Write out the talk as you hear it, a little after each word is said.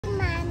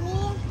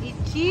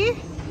Crunchy?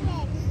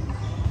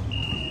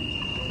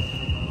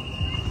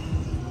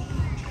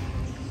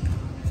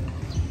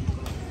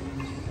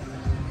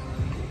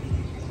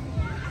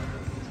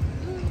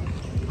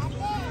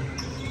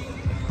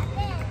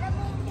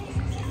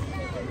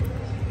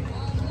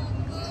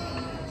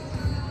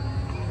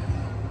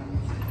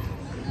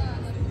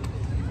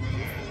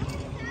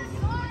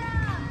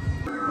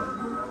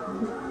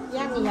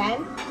 Yummy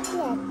yan?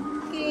 Yes.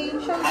 Okay,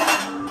 show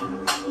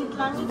them. Eat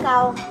lang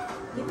ikaw.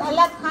 Eat a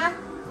lot, ha?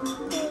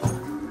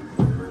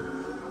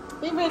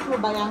 Favorite mo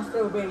ba yung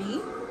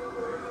strawberry?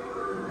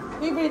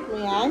 Favorite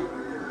mo yan?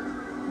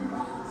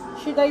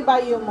 Should I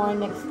buy you more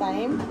next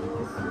time?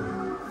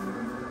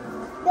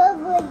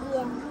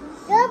 Strawberry.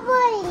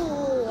 Strawberry.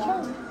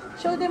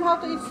 Show them how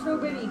to eat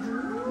strawberry.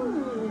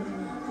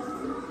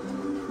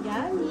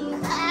 Yummy.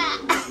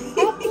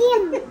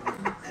 Akim.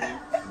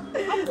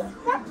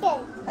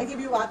 I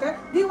give you water.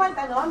 Do you want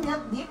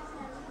milk dip?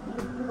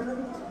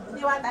 Do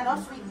you want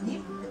sweet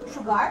dip?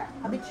 Sugar?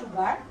 A bit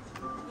sugar?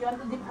 You want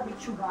to dip a bit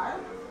sugar?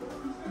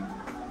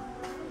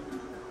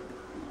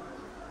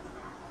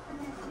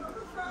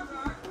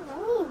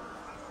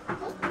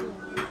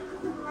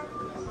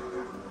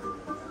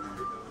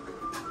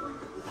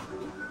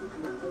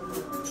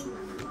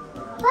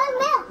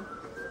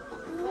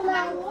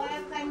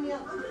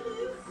 Milk.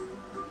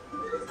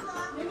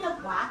 May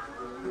milk ba?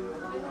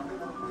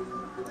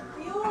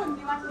 Yun,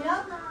 you want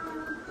milk?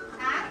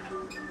 Ha?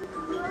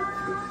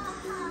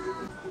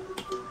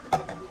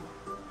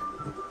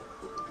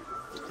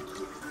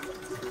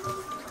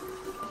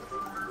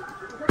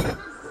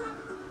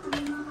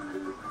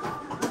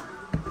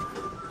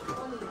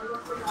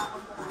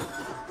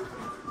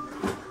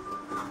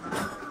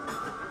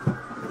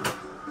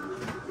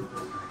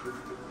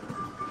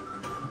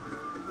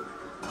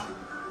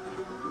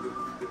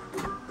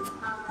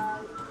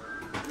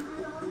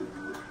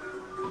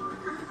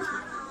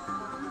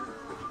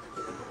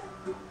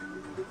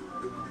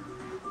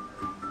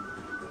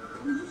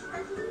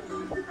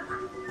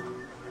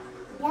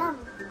 Yum.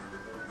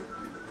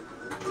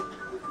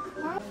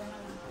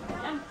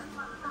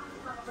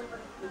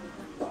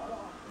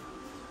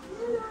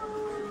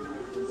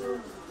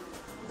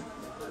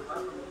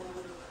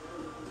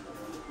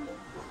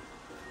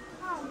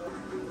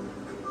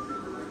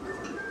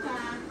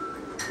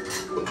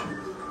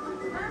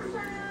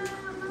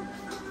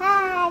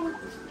 Hi.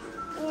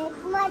 It's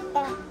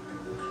mother.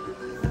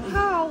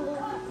 Hi.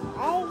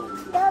 I'm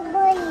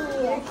strawberry.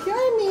 Here's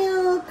your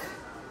milk.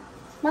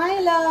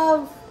 My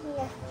love.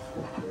 Milk.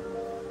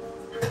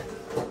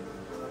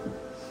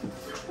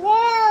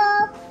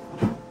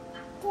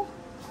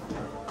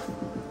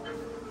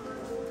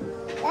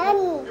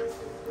 Yummy.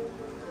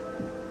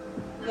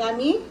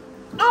 Yummy?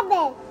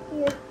 Apple.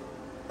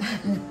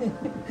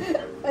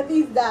 What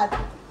is that?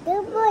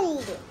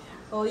 Strawberry.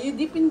 Oh, you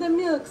dip in the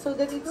milk so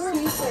that it's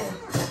sweeter.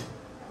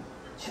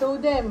 Show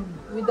them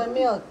with the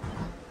milk.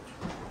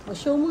 Oh,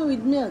 show me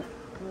with milk.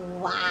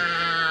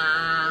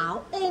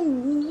 Wow!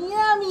 And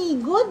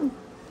yummy! Good?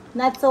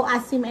 Not so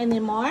asim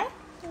anymore?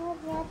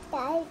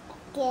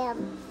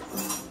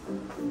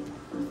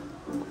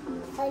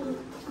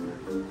 Tasty.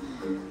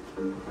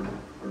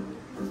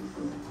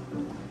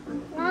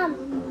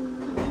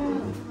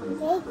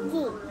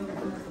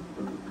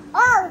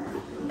 Oh!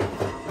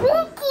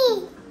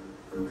 Sticky!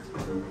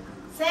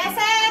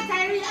 Sese,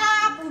 hurry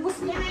up!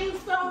 Ubus niya na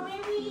yung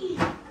strawberry!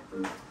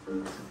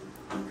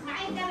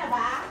 Kain ka na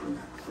ba?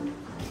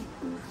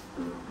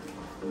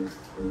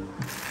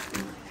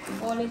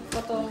 Ulit ko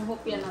tong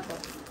hopya na to.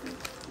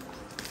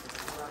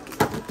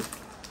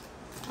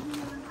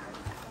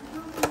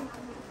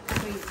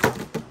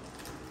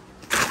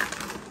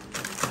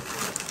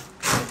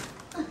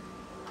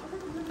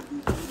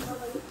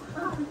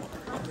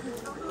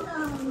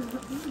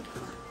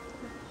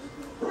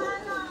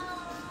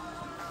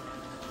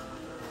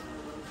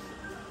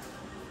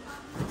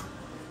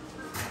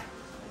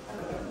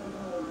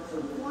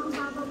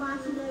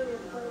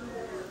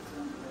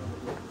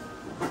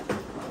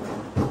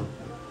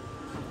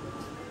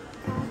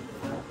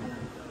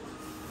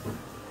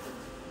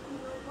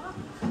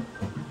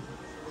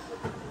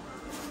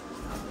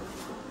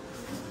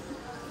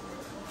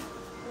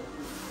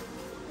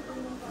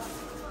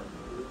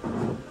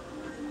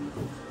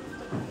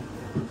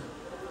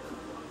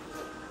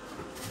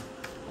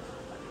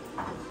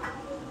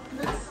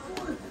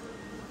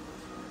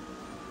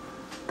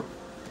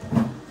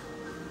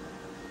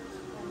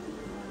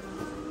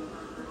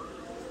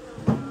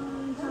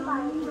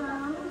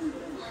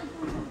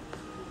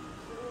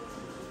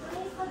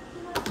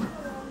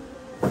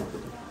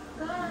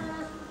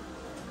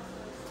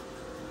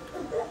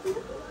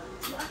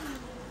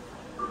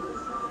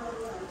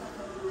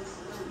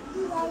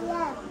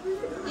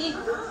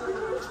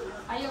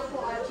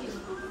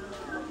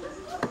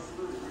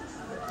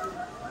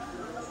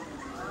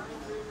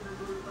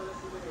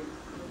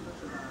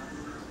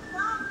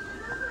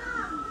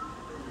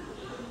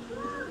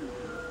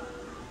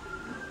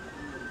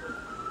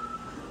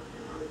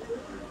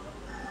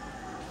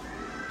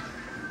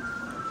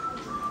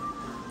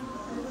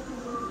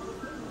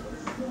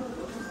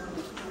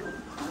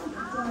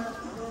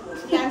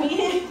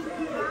 Yummy!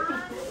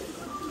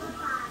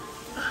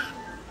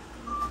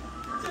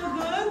 So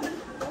good?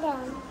 Yeah.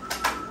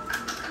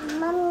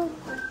 Mommy,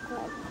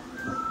 good.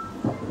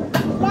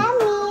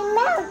 Yummy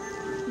milk.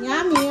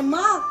 Yummy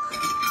milk!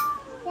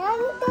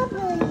 Yummy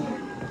baby.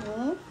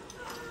 Hmm?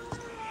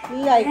 You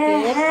like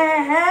it?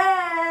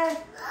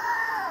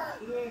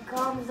 Here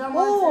comes the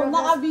Oh,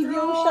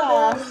 naka-video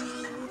siya.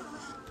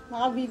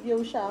 Naka-video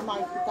siya.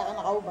 Makikita ka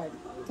nakaubad.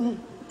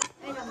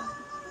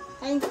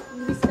 Ay,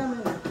 imbis ka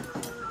muna.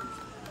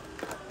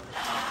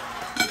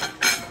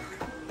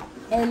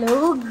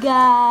 Hello,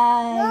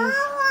 guys!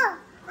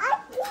 Mama, I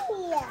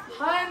see it.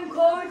 I'm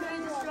going to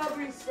eat the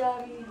strawberry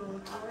Sammy.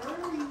 Don't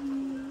worry.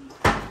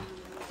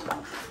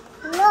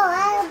 No,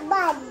 I'm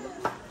bad.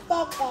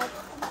 Take it.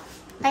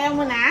 Kaya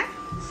mo na?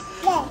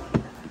 Yes.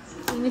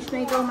 Finish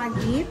na ikaw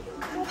mag-eat?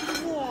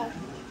 Yes.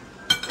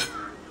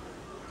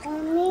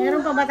 Mommy.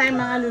 Meron pa ba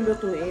tayong mga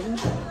lulutuin?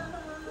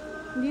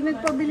 Hindi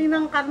nagpabili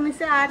ng karne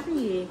si ate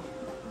eh.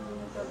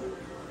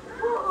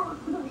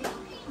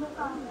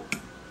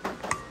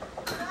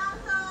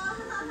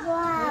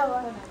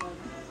 Wow.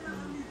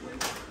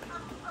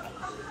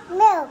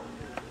 Milk.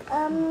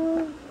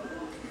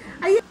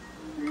 Ayun!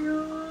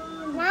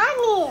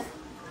 Mommy.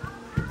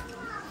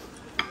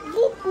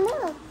 Eat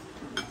milk.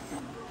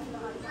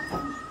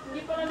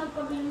 Hindi pala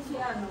nagpabili si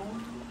ano.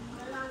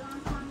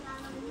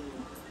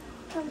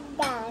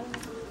 Done.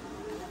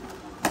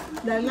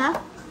 Dahil na?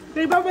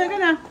 Okay, bye-bye ka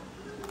na.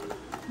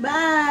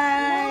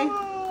 Bye!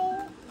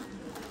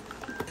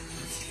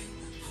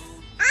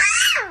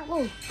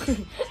 Oh.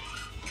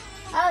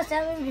 Oh,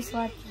 Sammy is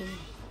watching.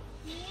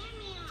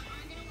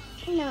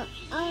 No,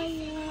 oh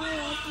no,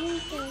 I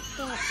think it's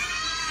it.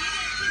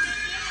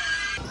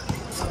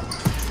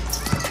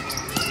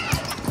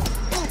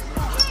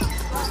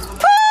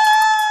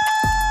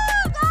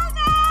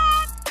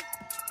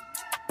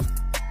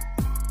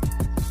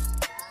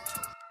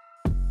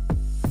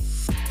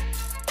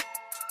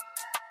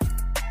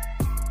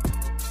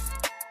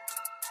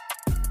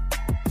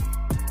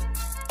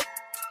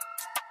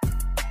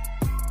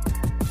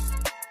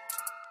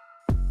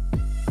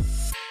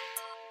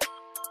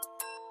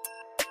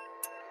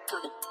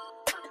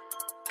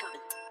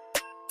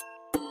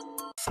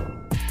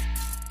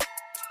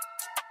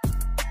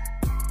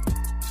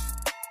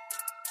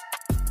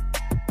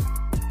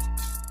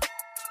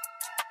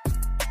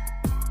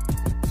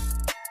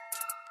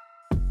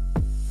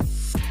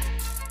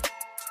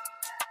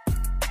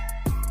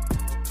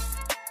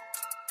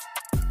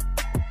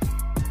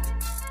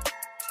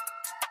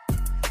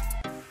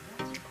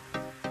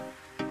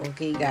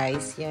 Okay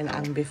guys, yan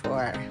ang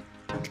before.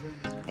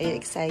 Are you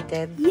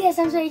excited?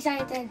 Yes, I'm so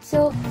excited.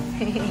 So,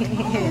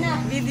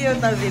 Video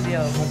na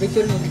video.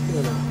 Picture niyo,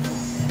 picture.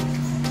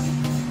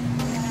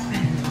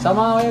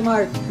 Sama kayo,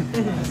 Mark.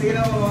 Sige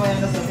na mo mamaya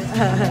na sa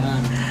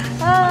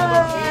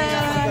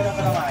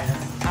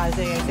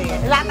Sige, sige.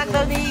 Latag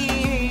daw ni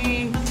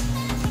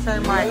Sir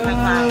Mark ng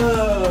Mark.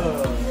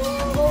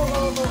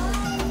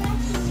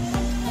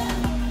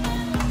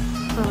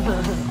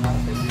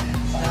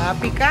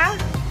 Happy ka?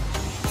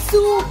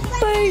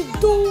 super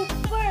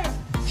duper!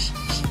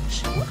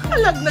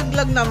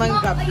 Kalaglag naman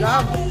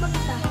gab-gab.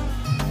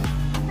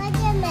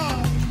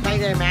 Spider-Man.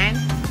 Spider-Man?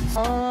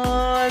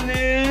 Olive!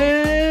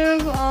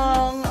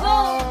 Ang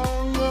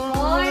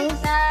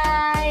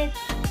Fortnite!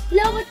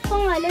 Lawat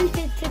pangalan,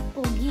 Tit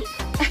Pogi.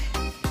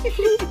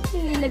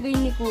 Nilagay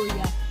ni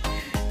Kuya.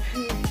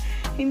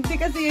 Hindi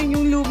kasi yan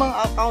yung lumang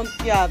account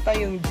yata,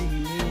 yung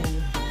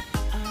Gmail.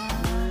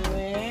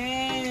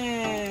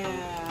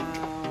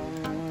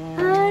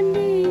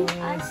 Honey,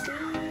 I see.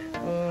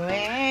 Well.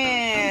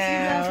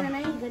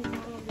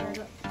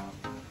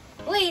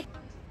 Wait!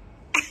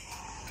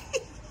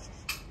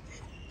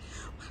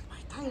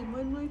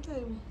 One more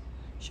time.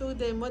 Show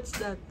them, what's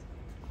that?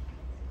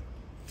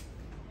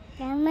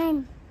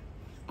 Ramen.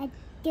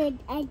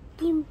 I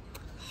think.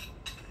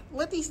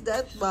 What is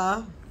that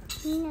ba?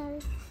 No.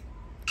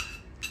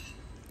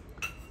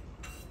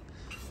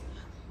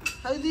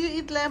 How do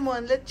you eat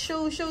lemon? Let's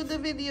show the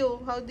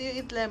video. How do you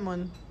eat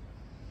lemon?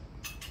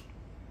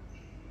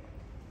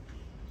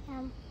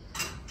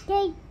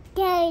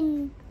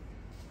 Chicken.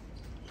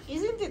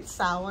 Isn't it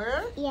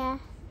sour?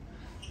 Yeah.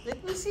 Let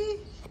me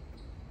see.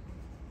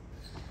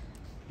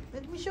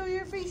 Let me show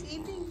your face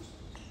eating.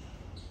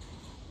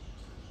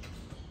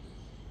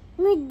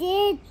 We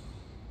did.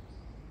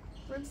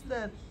 What's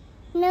that?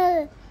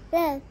 No.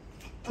 Look.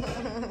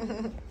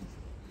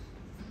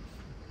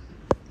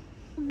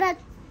 But.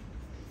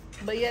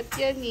 Bayat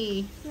yan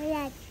eh.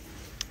 Look.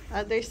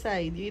 Other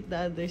side. You eat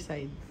the other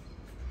side.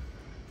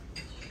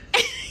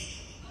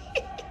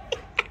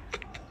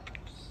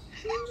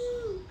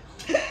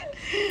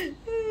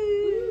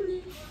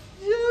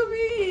 Show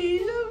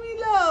me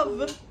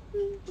love.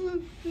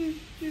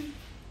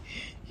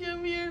 Show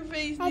me your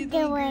face, little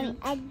girl.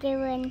 Other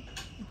one.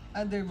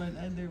 Other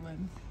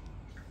one.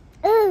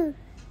 Ooh.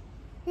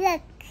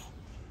 Look.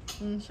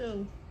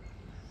 Show.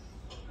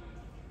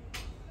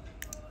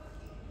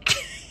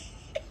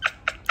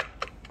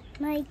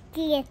 My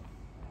teeth.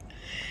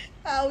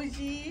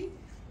 Ouchie.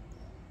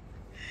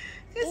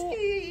 Kasi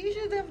you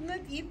should have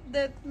not eat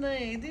that na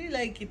eh. Do you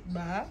like it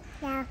ba?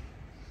 Yeah.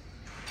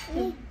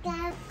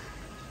 Ika.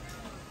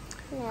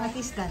 What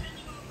is that?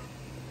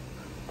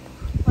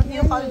 What do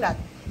you call that?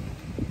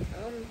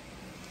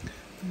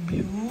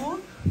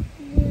 Blue?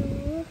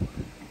 You.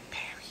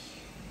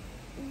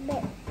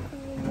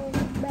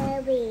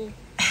 Berry.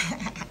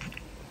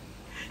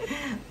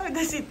 How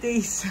does it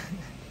taste?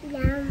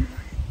 Yum.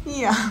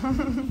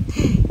 Yum.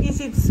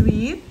 Is it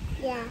sweet?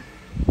 Yeah.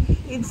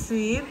 It's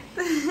sweet?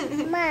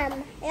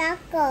 Mom,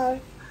 Rocco.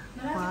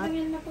 Marami kami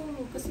yung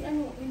natulog kasi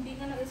hindi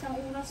nga na isang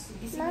oras.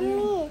 Gising yan.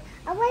 Mommy,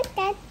 I want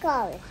that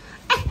gold.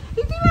 Eh,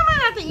 hindi naman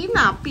natin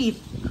inapit.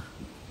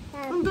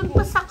 Nandun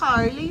pa sa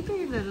car, later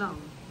na lang.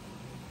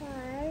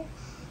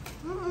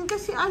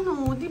 Kasi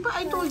di ba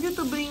I told you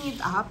to bring it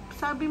up?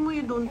 Sabi mo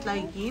you don't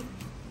like it?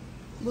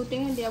 Buti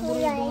nga hindi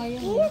aburido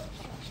ngayon.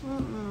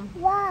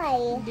 Why?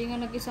 Hindi nga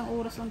nag-isang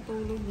oras ang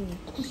tulog eh.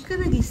 Hindi ka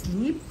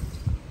nag-sleep?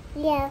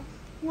 Yeah.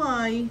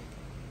 Why?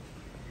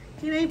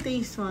 Can I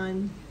taste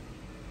one?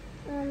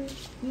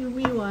 Give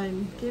me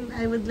one.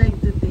 I would like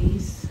to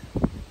taste.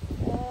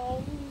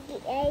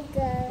 I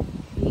go.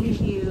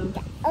 Thank you.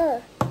 Oh.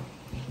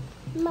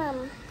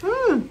 Mom.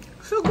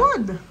 So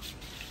good.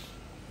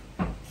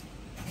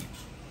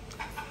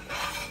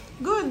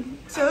 Good.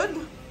 Good.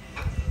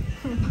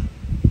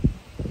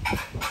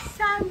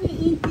 Sammy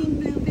eating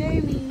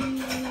blueberry.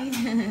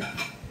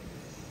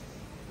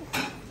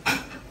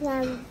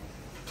 Yum.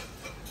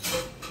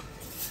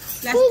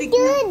 Plastic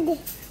na. Good.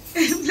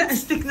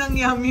 Plastic ng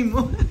yummy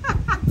mo.